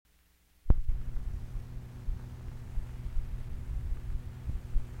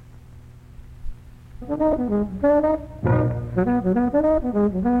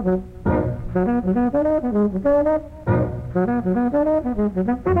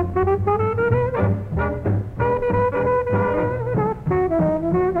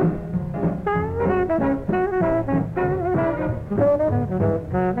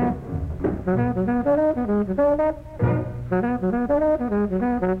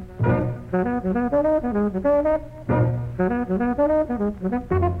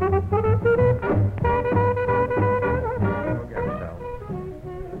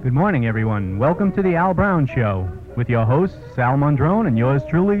Good morning, everyone. Welcome to the Al Brown Show with your host, Sal Mondrone, and yours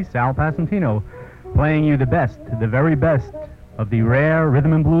truly, Sal Passantino, playing you the best, the very best of the rare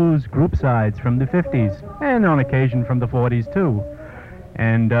rhythm and blues group sides from the 50s, and on occasion from the 40s, too.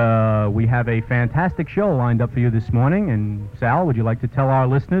 And we have a fantastic show lined up for you this morning. And Sal, would you like to tell our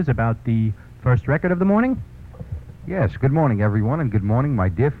listeners about the first record of the morning? Yes, good morning, everyone, and good morning, my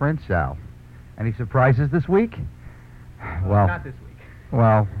dear friend Sal. Any surprises this week? Well, not this week.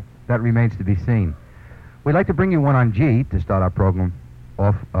 Well, that remains to be seen. We'd like to bring you one on G to start our program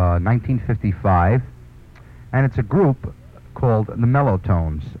off 1955, and it's a group called the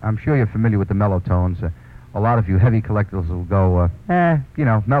Mellotones. I'm sure you're familiar with the Mellotones. A lot of you heavy collectors will go,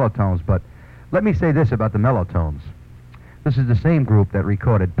 Mellotones, but let me say this about the Mellotones. This is the same group that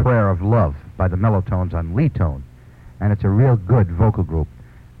recorded Prayer of Love by the Mellotones on lead tone, and it's a real good vocal group,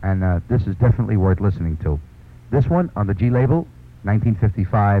 and this is definitely worth listening to. This one on the G label,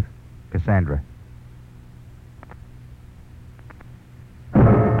 1955, Cassandra.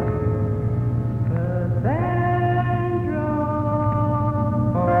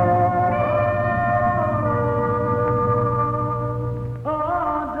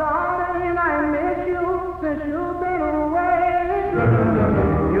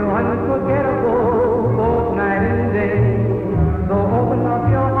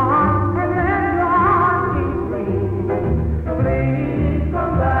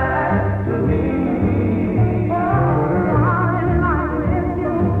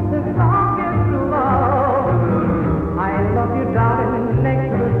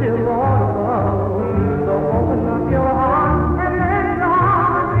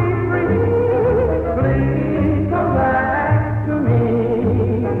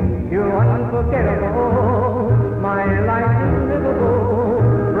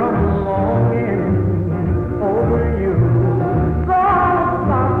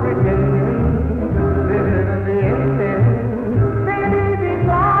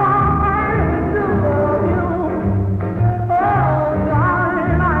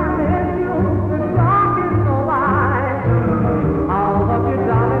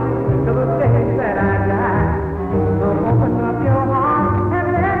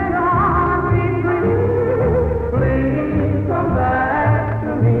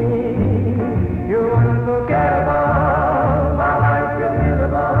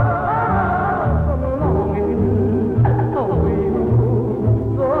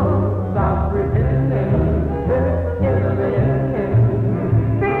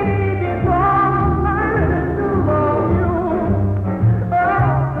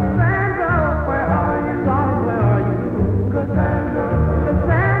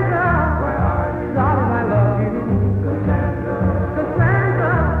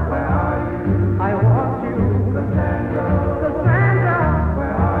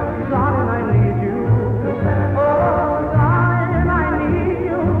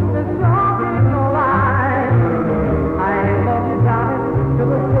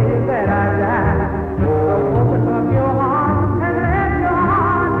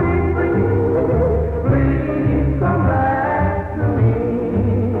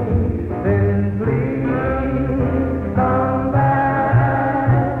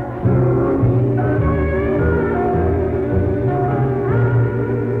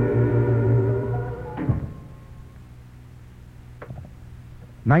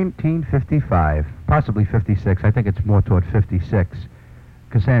 .1955, possibly 56. I think it's more toward 56.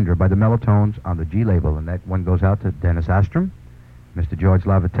 Cassandra by the Mellotones on the G label, and that one goes out to Dennis Ostrom, Mr. George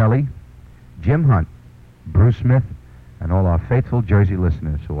Lavatelli, Jim Hunt, Bruce Smith, and all our faithful Jersey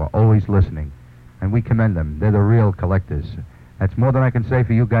listeners who are always listening, and we commend them. They're the real collectors. That's more than I can say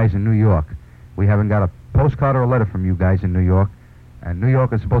for you guys in New York. We haven't got a postcard or a letter from you guys in New York, and New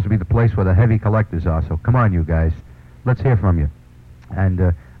York is supposed to be the place where the heavy collectors are, so come on, you guys. Let's hear from you.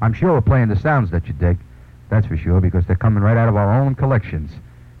 And I'm sure we're playing the sounds that you dig, that's for sure, because they're coming right out of our own collections.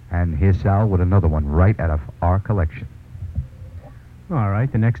 And here's Sal with another one right out of our collection. All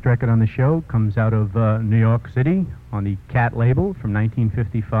right, the next record on the show comes out of New York City on the Cat label from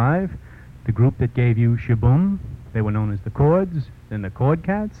 1955. The group that gave you Shaboom, they were known as the Chords, then the Chord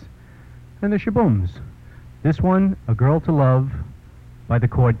Cats. and the Shabooms. This one, A Girl to Love, by the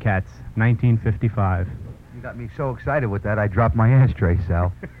Chord Cats, 1955. You got me so excited with that, I dropped my ashtray,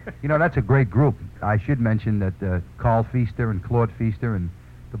 Sal. You know, that's a great group. I should mention that Carl Feaster and Claude Feaster and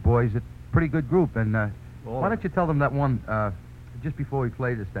the boys, a pretty good group. And why don't you tell them that one, just before we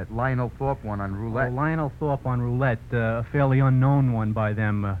play this, that Lionel Thorpe one on Roulette. Oh, Lionel Thorpe on Roulette, a fairly unknown one by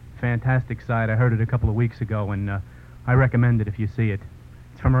them. Fantastic side. I heard it a couple of weeks ago, and I recommend it if you see it.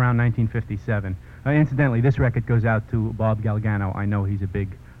 It's from around 1957. Incidentally, this record goes out to Bob Galgano. I know he's a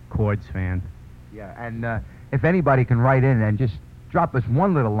big Chords fan. Yeah, and if anybody can write in and just drop us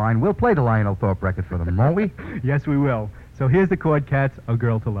one little line, we'll play the Lionel Thorpe record for them, won't we? Yes, we will. So here's the Chord Cats, A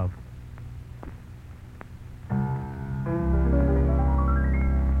Girl to Love.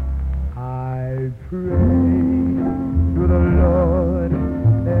 I pray to the Lord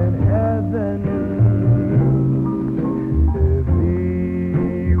in heaven if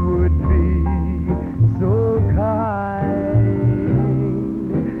He would be so kind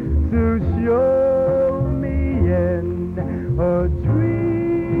to show me in a dream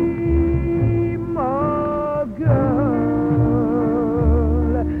a girl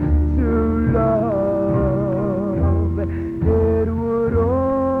to love. It would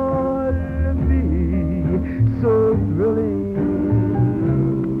all be so thrilling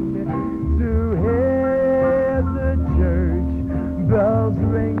to hear the church bells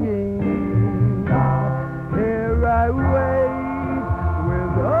ringing. Here I wait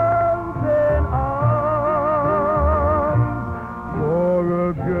with open arms for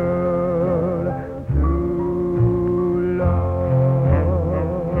a girl to love,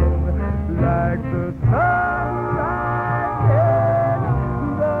 like the sunrise in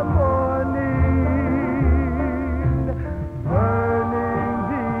the morning, burning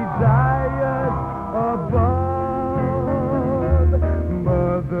desires above,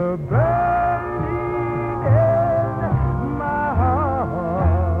 but the burning in my heart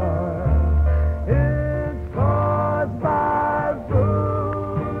is caused by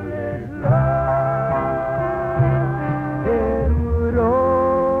foolish love. It would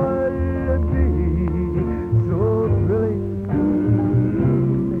all be so thrilling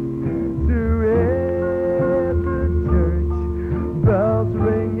to hear the church bells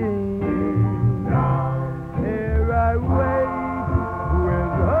ringing. Here I wait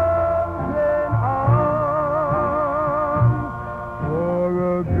with open arms for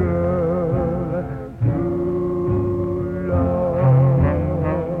a girl to love,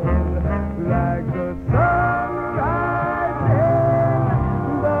 like the sunrise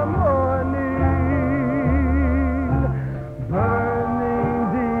in the morning, burning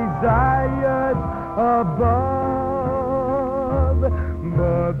desires above,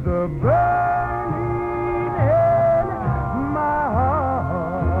 but the burning in my heart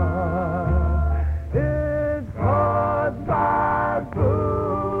is caused by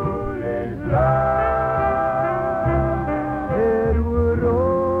foolish love. It would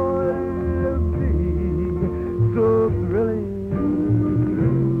all be so thrilling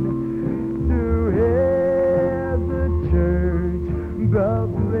to hear the church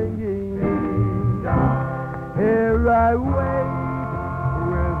bells ringing. Here I wait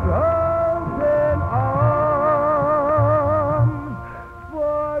with open arms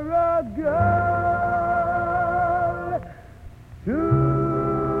for a girl to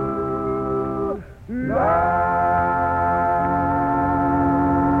love.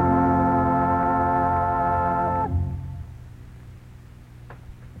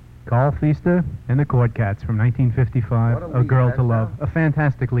 Carl Feaster and the Chord Cats from 1955, What a A lead, Girl that to Love. sound. A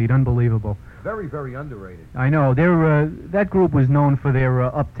fantastic lead, unbelievable. Very, very underrated. I know, that group was known for their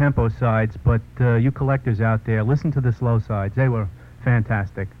up-tempo sides, but you collectors out there, listen to the slow sides. They were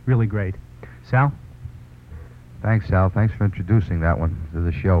fantastic, really great. Sal? Thanks, Sal. Thanks for introducing that one to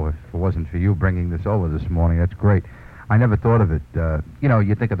the show. If it wasn't for you bringing this over this morning, that's great. I never thought of it. You know,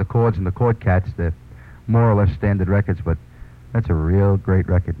 you think of the Chords and the Chord Cats, they're more or less standard records, but that's a real great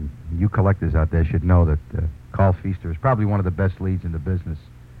record. And you collectors out there should know that Carl Feaster is probably one of the best leads in the business.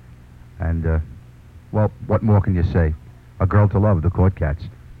 And, well, what more can you say? A Girl to Love, the Chord Cats.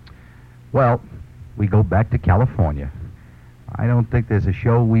 Well, we go back to California. I don't think there's a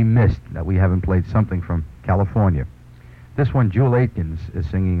show we missed that we haven't played something from California. This one, Jewel Aikens is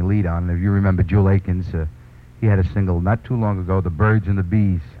singing lead on. If you remember Jewel Aikens, he had a single not too long ago, The Birds and the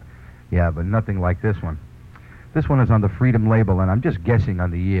Bees. Yeah, but nothing like this one. This one is on the Freedom label, and I'm just guessing on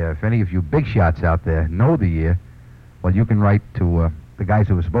the year. If any of you big shots out there know the year, well, you can write to the guys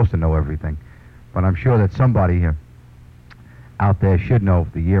who are supposed to know everything. But I'm sure that somebody out there should know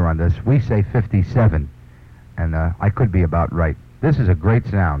the year on this. We say 57, and I could be about right. This is a great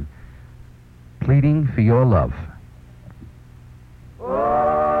sound. Pleading for Your Love.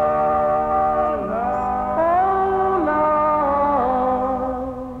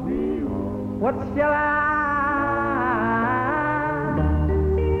 What shall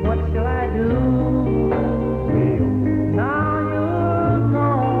I do? Now you're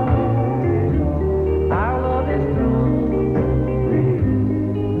gone. Our love is through.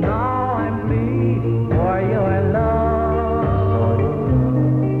 Now I'm pleading for your love.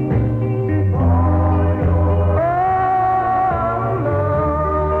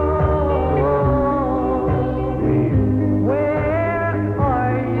 Where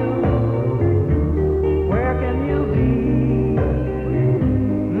are you? Where can you be?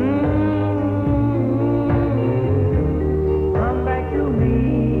 Come back to me.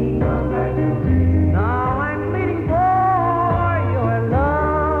 Now I'm pleading for your love.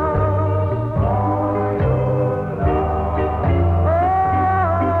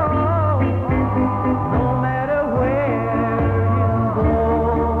 No matter where you go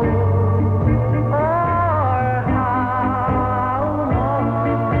or how long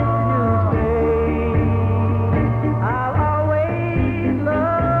you stay, I'll always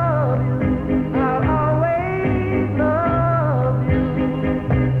love you. I'll always love you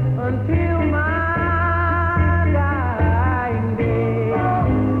until my dying day.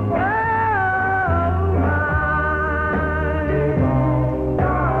 Oh, my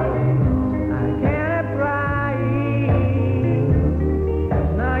darling, I can't crying.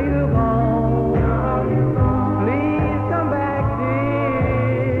 Now you're gone. Please come back,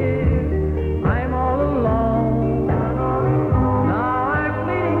 dear. I'm all alone. Now I'm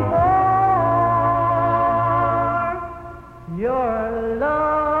pleading for your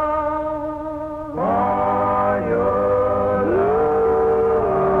love. For your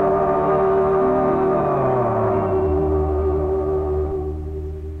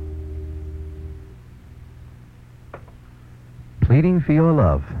Pleading for Your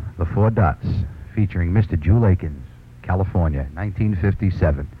Love, The Four Dots, featuring Mr. Jule Akins, California,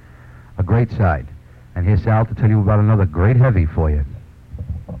 1957. A great side. And here's Sal to tell you about another great heavy for you.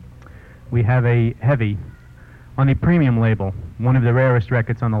 We have a heavy on the premium label, one of the rarest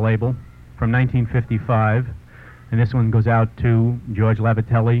records on the label, from 1955. And this one goes out to George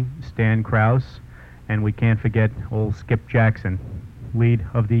Lavatelli, Stan Krause, and we can't forget old Skip Jackson, lead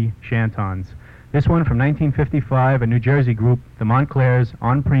of the Chantons. This one from 1955, a New Jersey group, the Montclairs,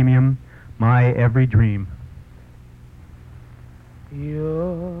 on premium, My Every Dream.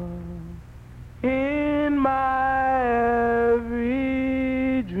 You're in my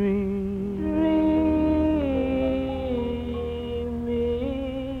every dream.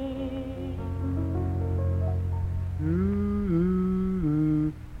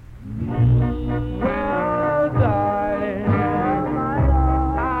 Well, darling,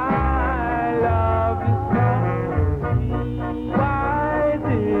 I love you so. Why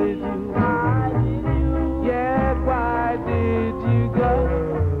did you? Yes, why did you go?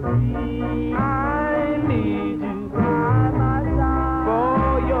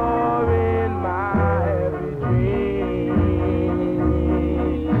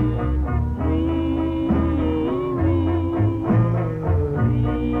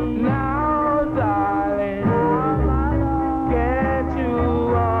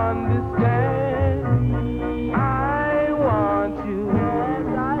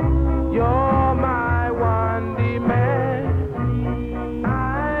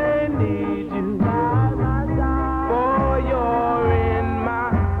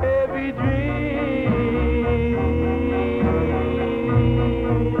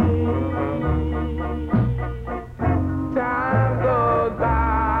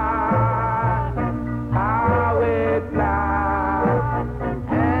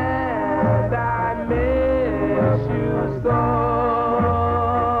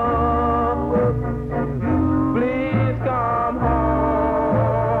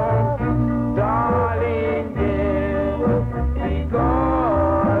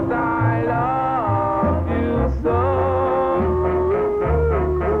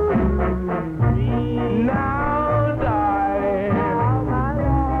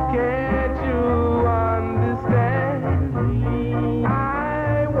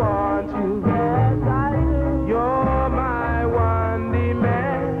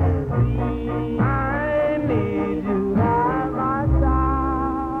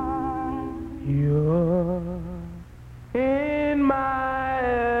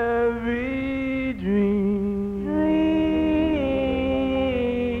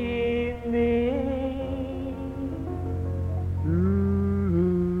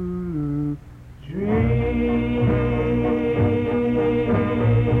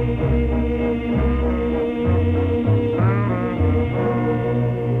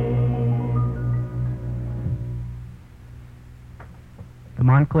 The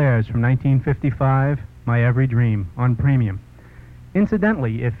Montclairs from 1955, My Every Dream, on Premium.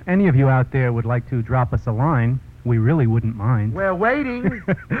 Incidentally, if any of you out there would like to drop us a line, we really wouldn't mind. We're waiting.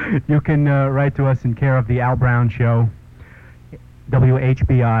 You can write to us in care of the Al Brown Show,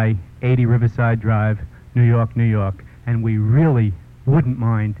 WHBI, 80 Riverside Drive, New York, New York. And we really wouldn't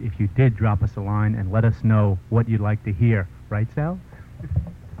mind if you did drop us a line and let us know what you'd like to hear. Right, Sal?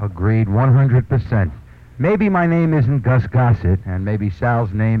 Agreed, 100%. Maybe my name isn't Gus Gossett, and maybe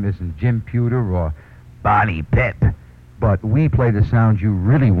Sal's name isn't Jim Pewter or Bonnie Pip, but we play the sounds you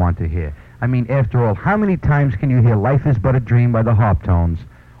really want to hear. I mean, after all, how many times can you hear Life is But a Dream by the Harptones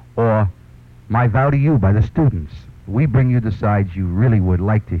or My Vow to You by the Students? We bring you the sides you really would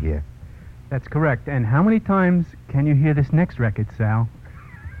like to hear. That's correct. And how many times can you hear this next record, Sal?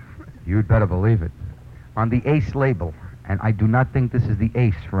 You'd better believe it. On the Ace label, and I do not think this is the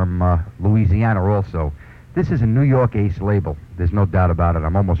Ace from Louisiana also. This is a New York Ace label. There's no doubt about it.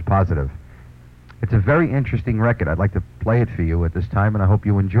 I'm almost positive. It's a very interesting record. I'd like to play it for you at this time, and I hope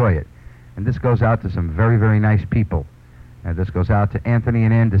you enjoy it. And this goes out to some very, very nice people. And this goes out to Anthony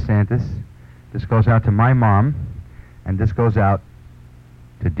and Ann DeSantis. This goes out to my mom. And this goes out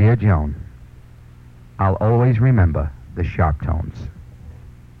to Dear Joan. I'll always remember the sharp tones.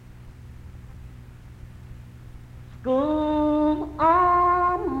 School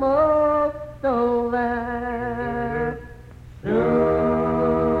almost over. Soon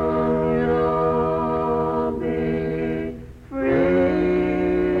you'll be free.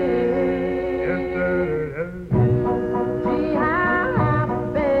 See how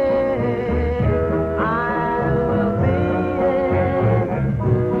happy I will be.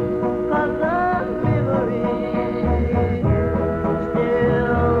 'Cause the memory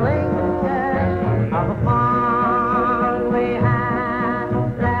still lingers of a fun we had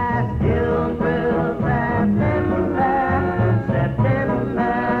last June through September,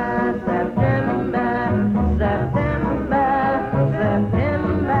 September, September, September,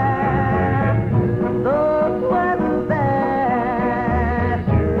 September. Those were the best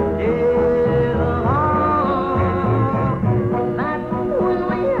days of all. That's when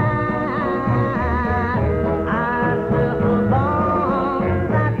we had our little bond.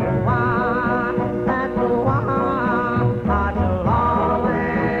 That's why I shall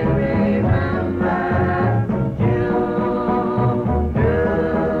always remember June through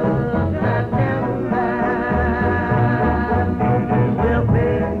September. We'll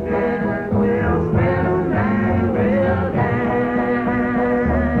pick and we'll spin and we'll dance.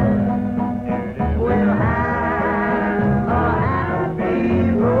 We'll have a happy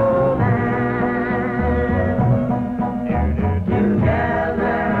romance.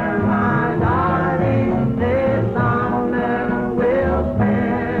 Together, my darling, this summer we'll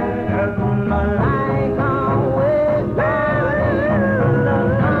spend like always darling. The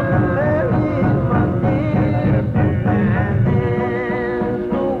summer is from here, and then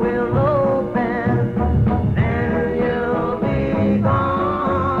school will open, and you'll be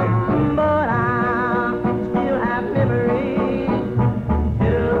gone. But I'll still have memories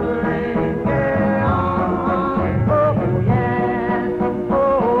to linger on.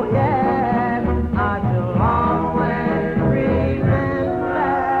 Oh yes, I shall always remember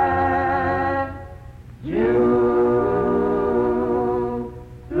June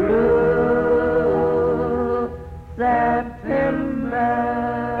through September.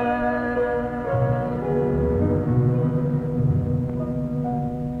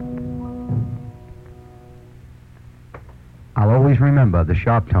 I'll always remember the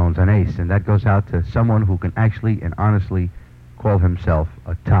sharp tones on Ace, and that goes out to someone who can actually and honestly call himself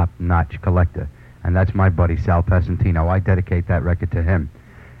a top-notch collector, and that's my buddy Sal Passantino. I dedicate that record to him.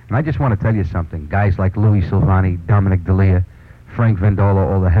 And I just want to tell you something. Guys like Louis Silvani, Dominic D'Elia, Frank Vendola,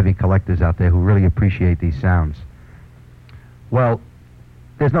 all the heavy collectors out there who really appreciate these sounds. Well,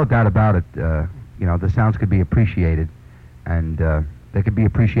 there's no doubt about it. The sounds could be appreciated, and they could be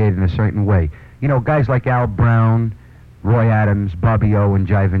appreciated in a certain way. Guys like Al Brown, Roy Adams, Bobby O, and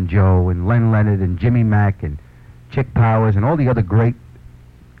Jivin' Joe, and Len Leonard, and Jimmy Mack, and Chick Powers, and all the other great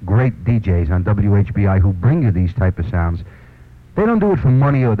DJs on WHBI who bring you these type of sounds. They don't do it for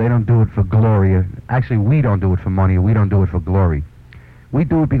money, or they don't do it for glory. Actually, we don't do it for money, or we don't do it for glory. We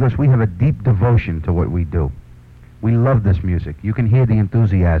do it because we have a deep devotion to what we do. We love this music. You can hear the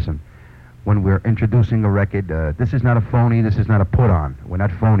enthusiasm when we're introducing a record. This is not a phony, this is not a put-on. We're not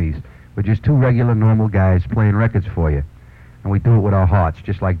phonies. We're just two regular, normal guys playing records for you. And we do it with our hearts,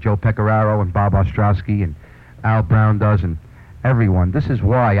 just like Joe Pecoraro and Bob Ostrowski and Al Brown does, and everyone. This is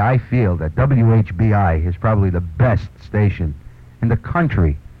why I feel that WHBI is probably the best station in the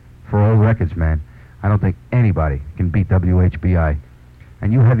country for old records, man. I don't think anybody can beat WHBI.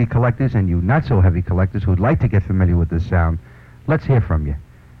 And you heavy collectors and you not so heavy collectors who'd like to get familiar with this sound, let's hear from you.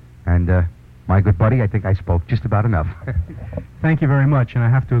 And my good buddy, I think I spoke just about enough. Thank you very much, and I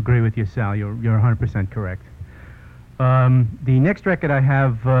have to agree with you, Sal. You're 100% correct. The next record I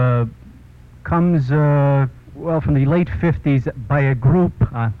have comes, well, from the late 50s by a group,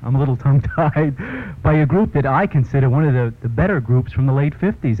 I'm a little tongue-tied, by a group that I consider one of the better groups from the late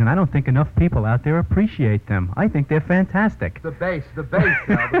 50s, and I don't think enough people out there appreciate them. I think they're fantastic. The bass, now,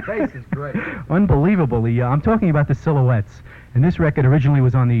 the bass is great. Unbelievably, I'm talking about the Silhouettes, and this record originally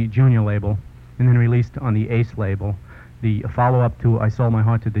was on the Junior label, and then released on the Ace label, the follow-up to I Sold My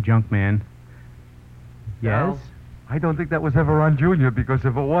Heart to the Junk Man. Yes? I don't think that was ever on Junior, because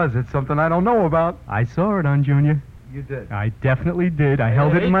if it was, it's something I don't know about. I saw it on Junior. You did? I definitely did. I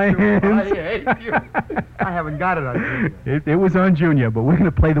held it in my hands. I hate you. I haven't got it on Junior. It was on Junior, but we're going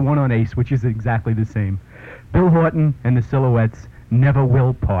to play the one on Ace, which is exactly the same. Bill Horton and the Silhouettes, Never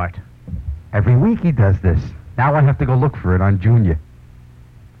Will Part. Every week he does this. Now I have to go look for it on Junior.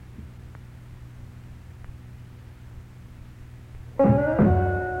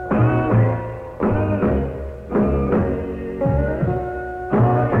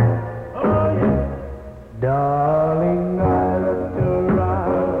 Darling, I looked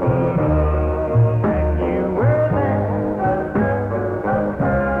around and you were there.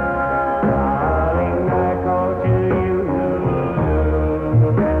 Darling, I called to you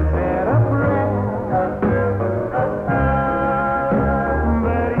and said a prayer,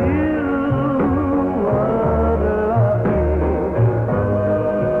 but you were lucky and we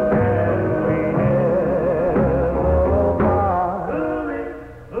never part.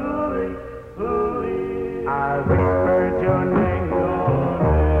 I whispered your name.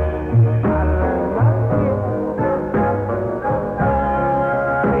 I learned my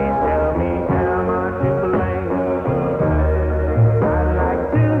Please tell me, am I to blame? I'd like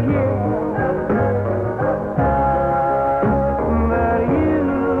to hear that you were lovely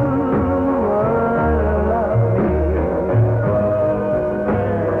and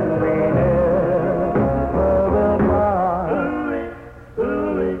we never will part.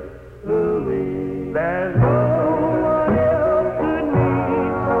 There's no one else could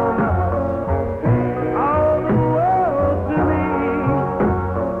mean so much. All the world to me.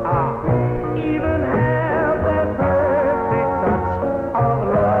 I even have that perfect touch of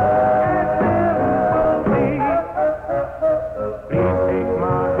love and sympathy. Please take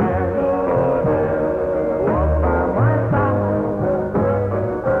my hand, walk by my side.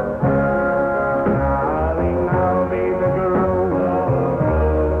 Darling, I'll be the groom.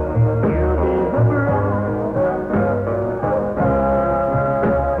 You'll be the bride.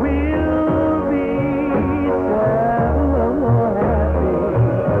 We'll be so happy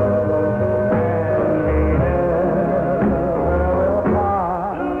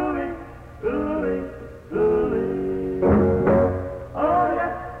and we never part. Oh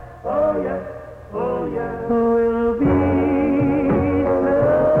yeah, oh yeah, oh yeah. We'll be so happy and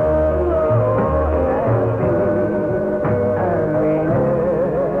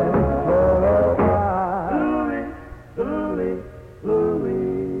we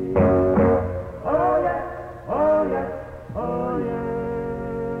never part. Oh yeah, oh yeah, oh yeah.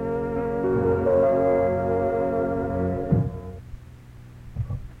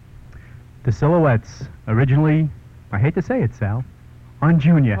 The Silhouettes, originally, I hate to say it, Sal, on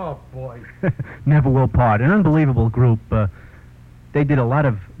Junior. Oh, boy. Never Will Part. An unbelievable group. They did a lot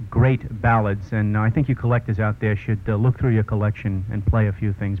of great ballads, and I think you collectors out there should look through your collection and play a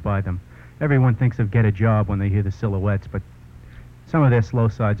few things by them. Everyone thinks of Get a Job when they hear the Silhouettes, but some of their slow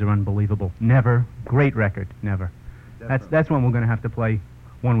sides are unbelievable. Never, great record, Never. That's one we're going to have to play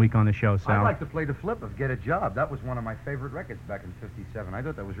one week on the show, Sal. I'd like to play the flip of Get a Job. That was one of my favorite records back in '57. I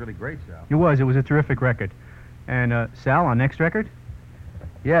thought that was really great, Sal. It was a terrific record. And Sal, our next record?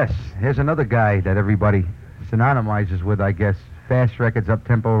 Yes, here's another guy that everybody synonymizes with, I guess. Fast records,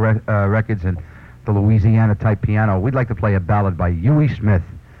 up-tempo records, and the Louisiana-type piano. We'd like to play a ballad by Huey Smith.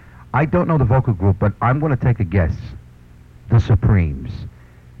 I don't know the vocal group, but I'm going to take a guess. The Supremes.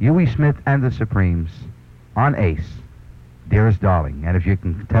 Huey Smith and the Supremes on Ace. Dearest Darling. And if you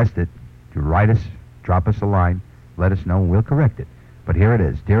can contest it, you write us, drop us a line, let us know, and we'll correct it. But here it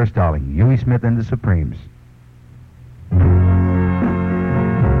is. Dearest Darling, Huey Smith and the Supremes.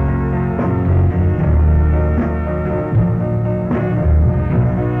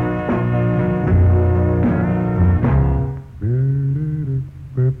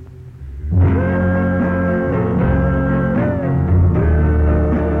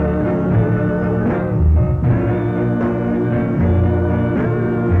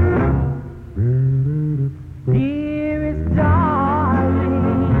 Dearest darling,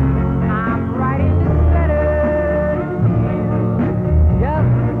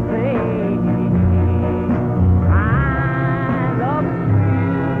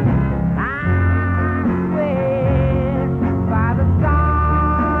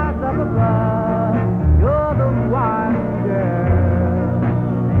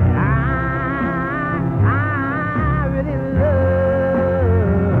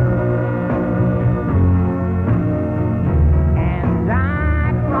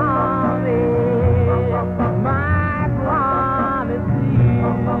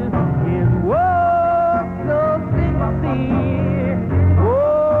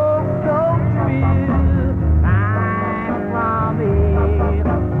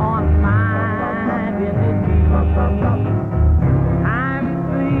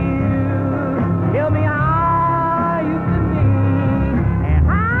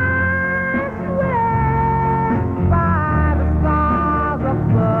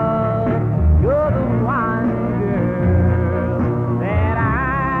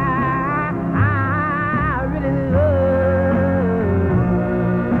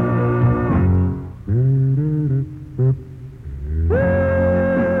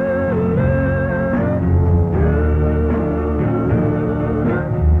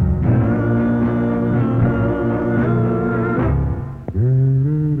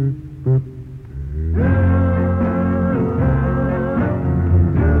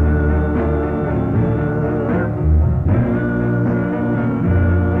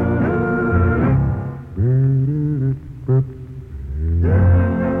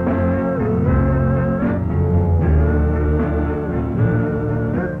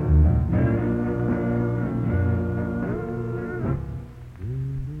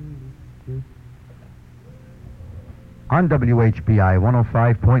 On WHBI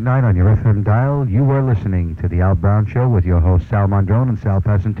 105.9 on your FM dial, you were listening to The Al Brown Show with your hosts Sal Mondrone and Sal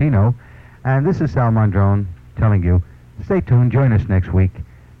Passantino. And this is Sal Mondrone telling you, stay tuned, join us next week,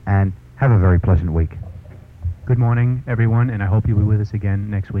 and have a very pleasant week. Good morning, everyone, and I hope you'll be with us again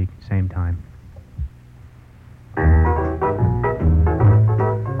next week, same time.